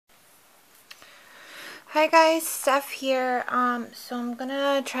Hi guys, Steph here. So I'm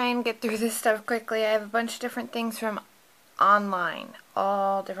gonna try and get through this stuff quickly. I have a bunch of different things from online,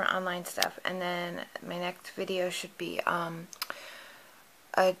 all different online stuff, and then my next video should be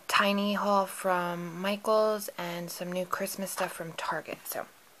a tiny haul from Michael's and some new Christmas stuff from Target. So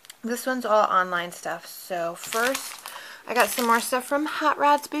this one's all online stuff. So first, I got some more stuff from Hot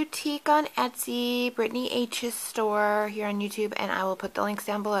Rod's Boutique on Etsy, Brittany H's store here on YouTube, and I will put the links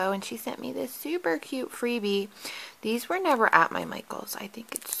down below. And she sent me this super cute freebie. These were never at my Michael's. I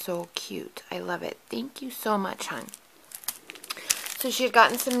think it's so cute. I love it. Thank you so much, hon. So she had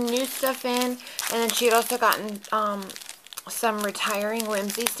gotten some new stuff in, and then she had also gotten some retiring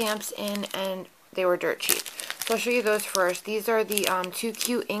whimsy stamps in, and they were dirt cheap. So I'll show you those first. These are the Too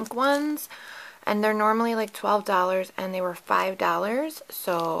Cute ink ones, and they're normally like $12, and they were $5,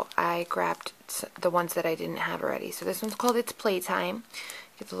 so I grabbed the ones that I didn't have already. So this one's called It's Playtime.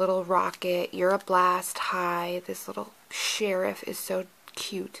 It's a little rocket. You're a blast. Hi. This little sheriff is so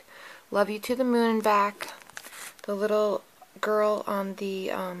cute. Love you to the moon and back. The little girl on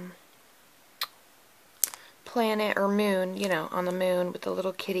the planet or moon, you know, on the moon with the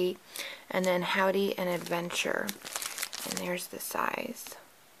little kitty, and then Howdy and Adventure. And there's the size.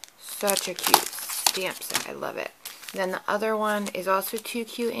 Such a cute stamp set. I love it. Then the other one is also Too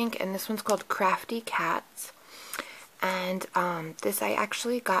Cute ink, and this one's called Crafty Cats. And this I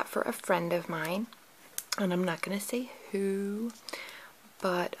actually got for a friend of mine, and I'm not going to say who,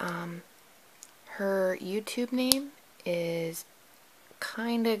 but her YouTube name is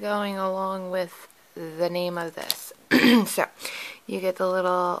kind of going along with the name of this. So you get the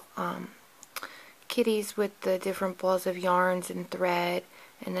little kitties with the different balls of yarns and thread,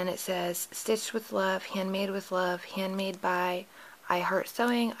 and then it says stitched with love, handmade with love, handmade by I Heart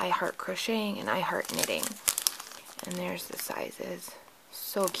Sewing, I Heart Crocheting, and I Heart Knitting. And there's the sizes.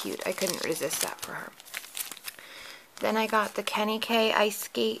 So cute. I couldn't resist that for her. Then I got the Kenny K Ice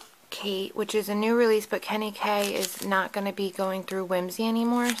Skate Kate, which is a new release, but Kenny K is not going to be going through Whimsy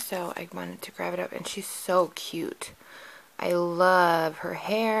anymore, so I wanted to grab it up, and she's so cute. I love her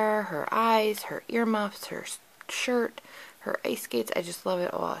hair, her eyes, her earmuffs, her shirt, her ice skates. I just love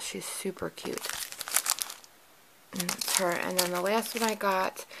it all. She's super cute. And that's her. And then the last one I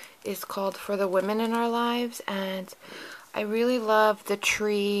got is called For the Women in Our Lives, and I really love the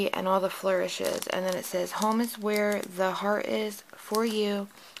tree and all the flourishes. And then it says, home is where the heart is for you.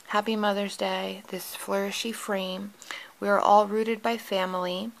 Happy Mother's Day. This flourishy frame. We are all rooted by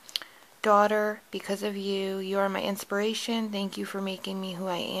family. Daughter, because of you, you are my inspiration. Thank you for making me who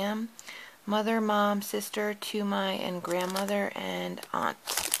I am. Mother, mom, sister, to my and grandmother and aunt.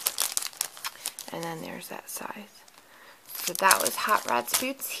 And then there's that size. So that was Hot Rod's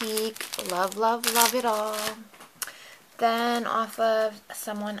Boutique. Love, love, love it all. Then off of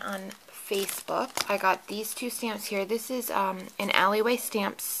someone on Facebook, I got these two stamps here. This is an alleyway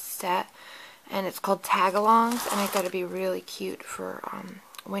stamp set, and it's called Tag-alongs, and I thought it'd be really cute for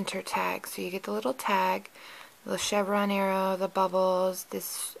winter tags. So you get the little tag, the chevron arrow, the bubbles,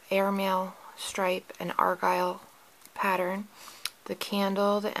 this airmail stripe, and argyle pattern, the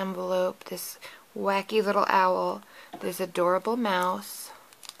candle, the envelope, this wacky little owl, this adorable mouse,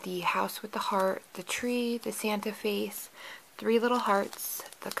 the house with the heart, the tree, the Santa face, 3 little hearts,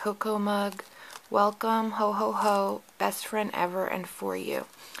 the cocoa mug, welcome, ho ho ho, best friend ever, and for you.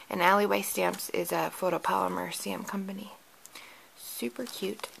 And Alleyway Stamps is a photopolymer stamp company. Super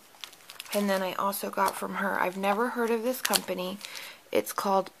cute. And then I also got from her, I've never heard of this company. It's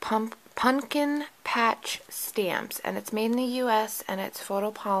called Pumpkin Patch Stamps, and it's made in the US, and it's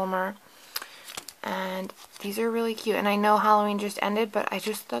photopolymer. And these are really cute. And I know Halloween just ended, but I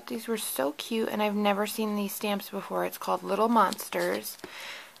just thought these were so cute, and I've never seen these stamps before. It's called Little Monsters.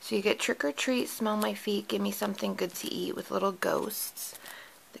 So you get Trick or Treat, Smell My Feet, Give Me Something Good to Eat with little ghosts.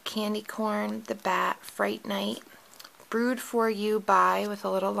 The candy corn, the bat, Fright Night, Brewed for You by with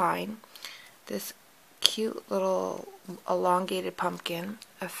a little line. This cute little elongated pumpkin.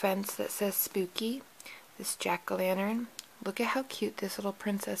 A fence that says spooky. This jack-o'-lantern. Look at how cute this little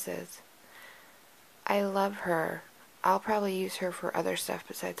princess is. I love her. I'll probably use her for other stuff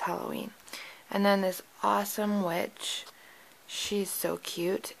besides Halloween. And then this awesome witch. She's so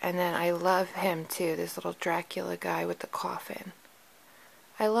cute. And then I love him too. This little Dracula guy with the coffin.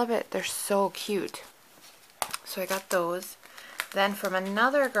 I love it. They're so cute. So I got those. Then from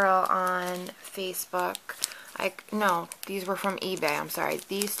another girl on Facebook, no, these were from eBay, I'm sorry.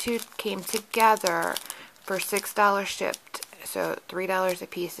 These two came together for $6 shipped, so $3 a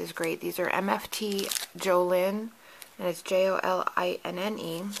piece is great. These are MFT Jolene, and it's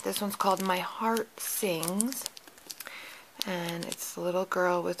Jolinne. This one's called My Heart Sings, And it's the little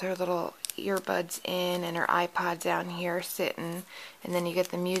girl with her little earbuds in and her iPod down here sitting. And then you get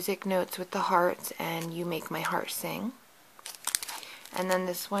the music notes with the hearts, and you make my heart sing. And then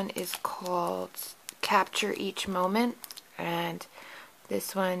this one is called Capture Each Moment. And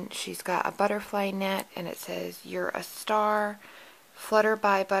this one, she's got a butterfly net, and it says, "You're a star, flutter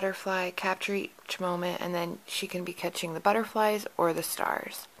by butterfly, capture each moment," and then she can be catching the butterflies or the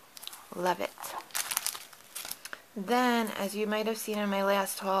stars. Love it. Then, as you might have seen in my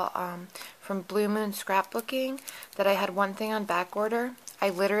last haul from Blue Moon Scrapbooking, that I had one thing on back order. I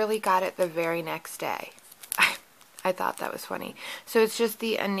literally got it the very next day. I thought that was funny. So it's just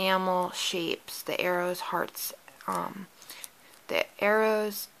the enamel shapes, the arrows, hearts, the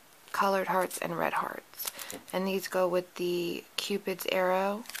arrows, colored hearts, and red hearts. And these go with the Cupid's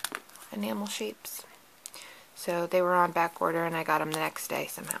arrow enamel shapes. So they were on back order, and I got them the next day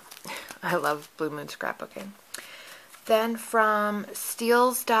somehow. I love Blue Moon Scrapbooking. Then from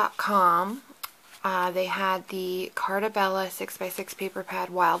Steals.com, they had the Cartabella 6x6 paper pad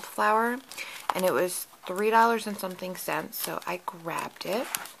Wildflower, and it was $3 and something cents, so I grabbed it.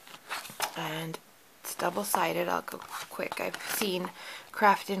 And it's double-sided. I'll go quick. I've seen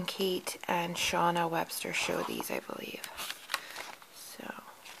Craftin' Kate and Shauna Webster show these, I believe. So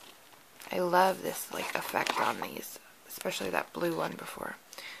I love this like effect on these, especially that blue one before.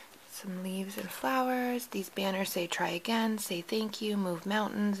 Some leaves and flowers. These banners say "Try again," "Say thank you," "Move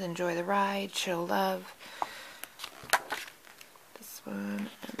mountains," "Enjoy the ride," "Show love." This one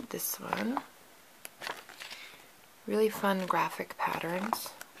and this one. Really fun graphic patterns.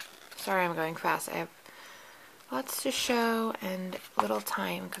 Sorry I'm going fast. I have lots to show and little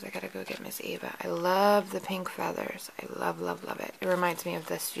time because I gotta go get Miss Ava. I love the pink feathers. I love, love, love it. It reminds me of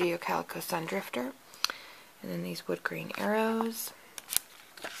the Studio Calico Sundrifter. And then these wood grain arrows.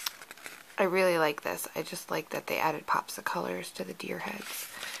 I really like this. I just like that they added pops of colors to the deer heads.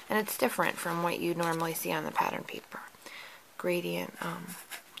 And it's different from what you normally see on the pattern paper. Gradient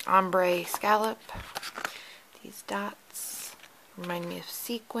ombre scallop. These dots remind me of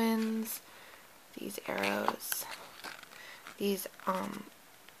sequins. These arrows. These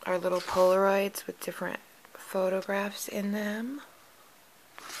are little Polaroids with different photographs in them.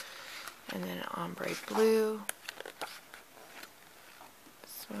 And then an ombre blue.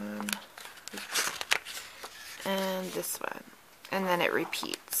 This one. And this one. And then it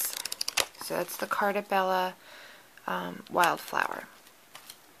repeats. So that's the Cartabella Wildflower.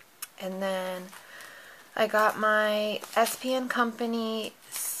 And then I got my SPN Company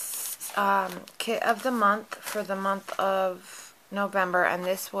kit of the month for the month of November, and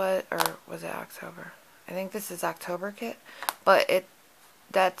this was, or was it October? I think this is October kit, but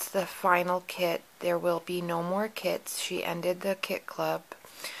that's the final kit. There will be no more kits. She ended the kit club,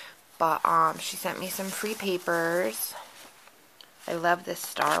 but she sent me some free papers. I love this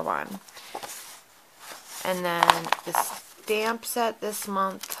star one. And then the stamp set this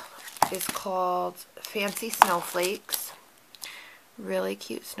month is called Fancy Snowflakes. Really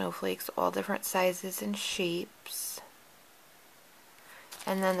cute snowflakes, all different sizes and shapes.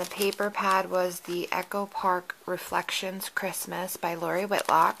 And then the paper pad was the Echo Park Reflections Christmas by Lori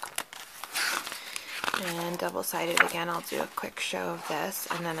Whitlock. And double-sided again. I'll do a quick show of this.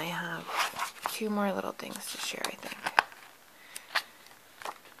 And then I have two more little things to share, I think.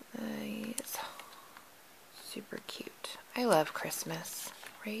 These. Super cute. I love Christmas,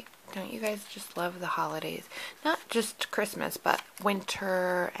 right? Don't you guys just love the holidays? Not just Christmas, but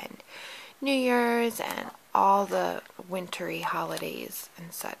winter and New Year's and all the wintry holidays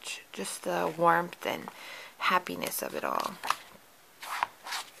and such. Just the warmth and happiness of it all.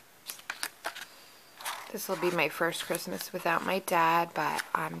 This will be my first Christmas without my dad, but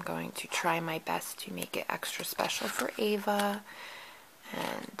I'm going to try my best to make it extra special for Ava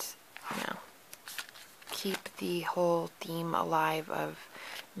and, you know, keep the whole theme alive of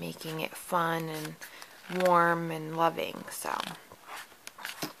making it fun and warm and loving. So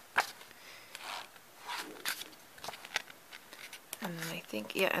and then I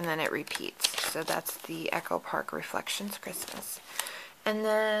think, yeah, and then it repeats. So that's the Echo Park Reflections Christmas. And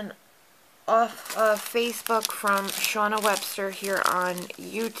then off of Facebook from Shauna Webster here on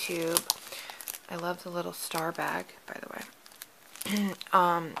YouTube. I love the little star bag, by the way.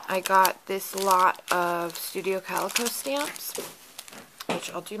 I got this lot of Studio Calico stamps,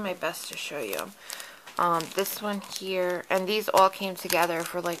 which I'll do my best to show you. This one here, and these all came together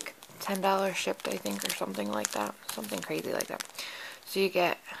for like $10 shipped, I think, or something like that. Something crazy like that. So you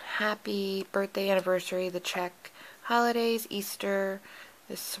get happy birthday, anniversary, the check, holidays, Easter,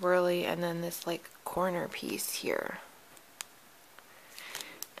 this swirly, and then this like corner piece here.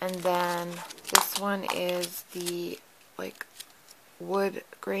 And then this one is the like wood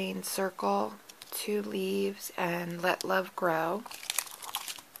grain circle, 2 leaves, and Let Love Grow.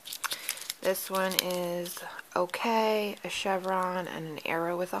 This one is okay, a chevron, and an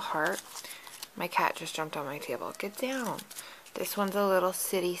arrow with a heart. My cat just jumped on my table. Get down. This one's a little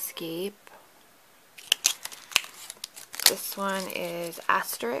cityscape. This one is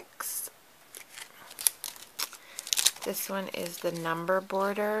Asterix. This one is the number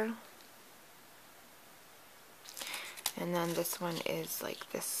border. And then this one is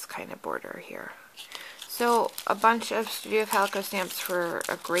like this kind of border here. So a bunch of Studio Calico stamps for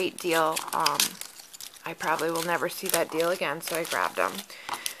a great deal. I probably will never see that deal again, so I grabbed them.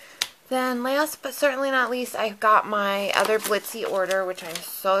 Then last but certainly not least, I got my other Blitzy order, which I'm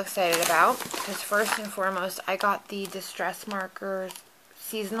so excited about. Because first and foremost, I got the Distress Markers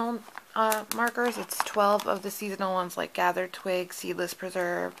seasonal markers. It's 12 of the seasonal ones, like Gathered Twig, Seedless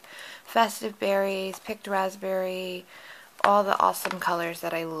Preserved, Festive Berries, Picked Raspberry, all the awesome colors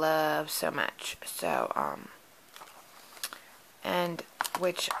that I love so much. So, and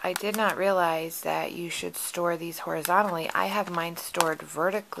which I did not realize that you should store these horizontally. I have mine stored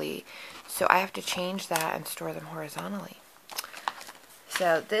vertically, so I have to change that and store them horizontally.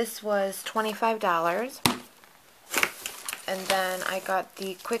 So this was $25. And then I got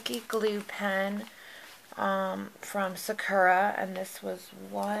the Quickie Glue pen from Sakura, and this was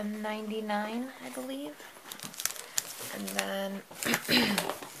 $1.99, I believe. And then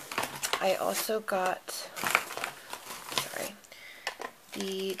I also got,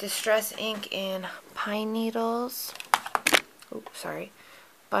 the Distress ink in Pine Needles. Oh, sorry.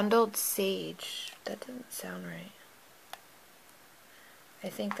 Bundled Sage. That doesn't sound right. I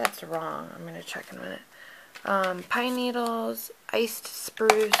think that's wrong. I'm going to check in a minute. Pine Needles, Iced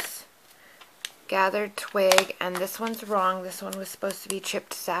Spruce, Gathered Twig, and this one's wrong. This one was supposed to be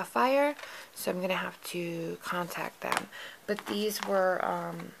Chipped Sapphire, so I'm going to have to contact them. But these were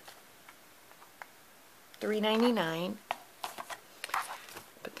 $3.99.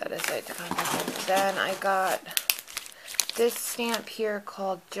 Put that aside to contact them. Then I got this stamp here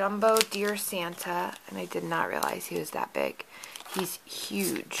called Jumbo Dear Santa, and I did not realize he was that big. He's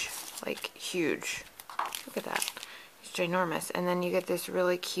huge, like huge. Look at that. He's ginormous. And then you get this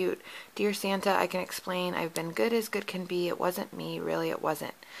really cute Dear Santa. I can explain. I've been good as good can be. It wasn't me. Really, it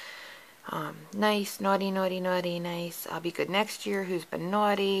wasn't. Nice. Naughty, naughty, naughty. Nice. I'll be good next year. Who's been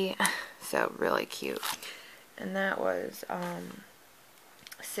naughty? So, really cute. And that was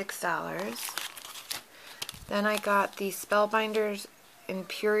 $6. Then I got the Spellbinders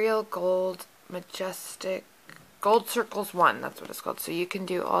Imperial Gold Majestic Gold Circles 1. That's what it's called. So you can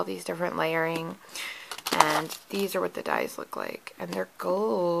do all these different layering. And these are what the dies look like. And they're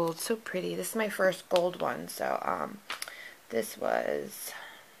gold. So pretty. This is my first gold one. So this was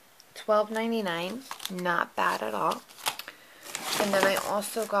 $12.99. Not bad at all. And then I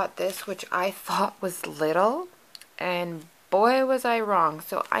also got this, which I thought was little. And boy, was I wrong.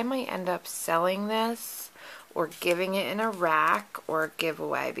 So I might end up selling this or giving it in a rack or a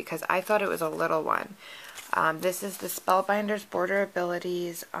giveaway because I thought it was a little one. This is the Spellbinders Border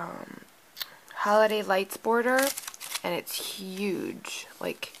Abilities Holiday Lights border, and it's huge,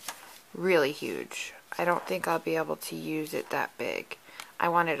 like really huge. I don't think I'll be able to use it that big. I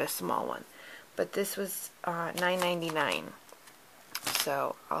wanted a small one, but this was $9.99.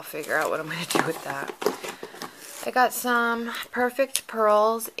 So I'll figure out what I'm going to do with that. I got some Perfect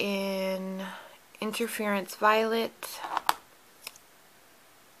Pearls in Interference Violet,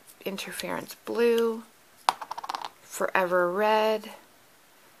 Interference Blue, Forever Red,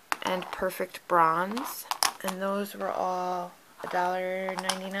 and Perfect Bronze. And those were all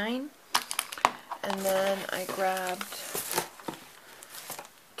 $1.99. And then I grabbed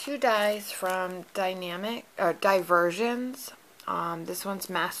 2 dies from Diversions. This one's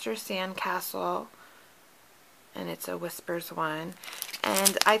Master Sandcastle, and it's a Whispers one.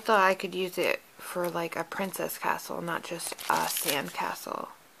 And I thought I could use it for like a princess castle, not just a sand castle.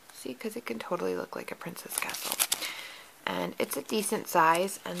 See, because it can totally look like a princess castle. And it's a decent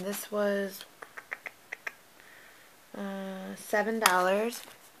size, and this was $7.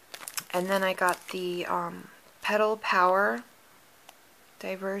 And then I got the Pedal Power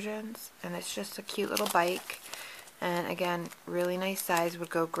Diversions, and it's just a cute little bike. And again, really nice size, would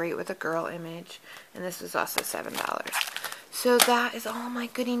go great with a girl image. And this was also $7. So that is all my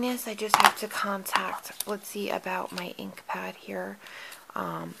goodiness. I just have to contact Blitzy about my ink pad here.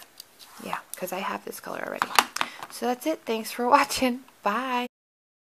 Yeah, because I have this color already. So that's it. Thanks for watching. Bye.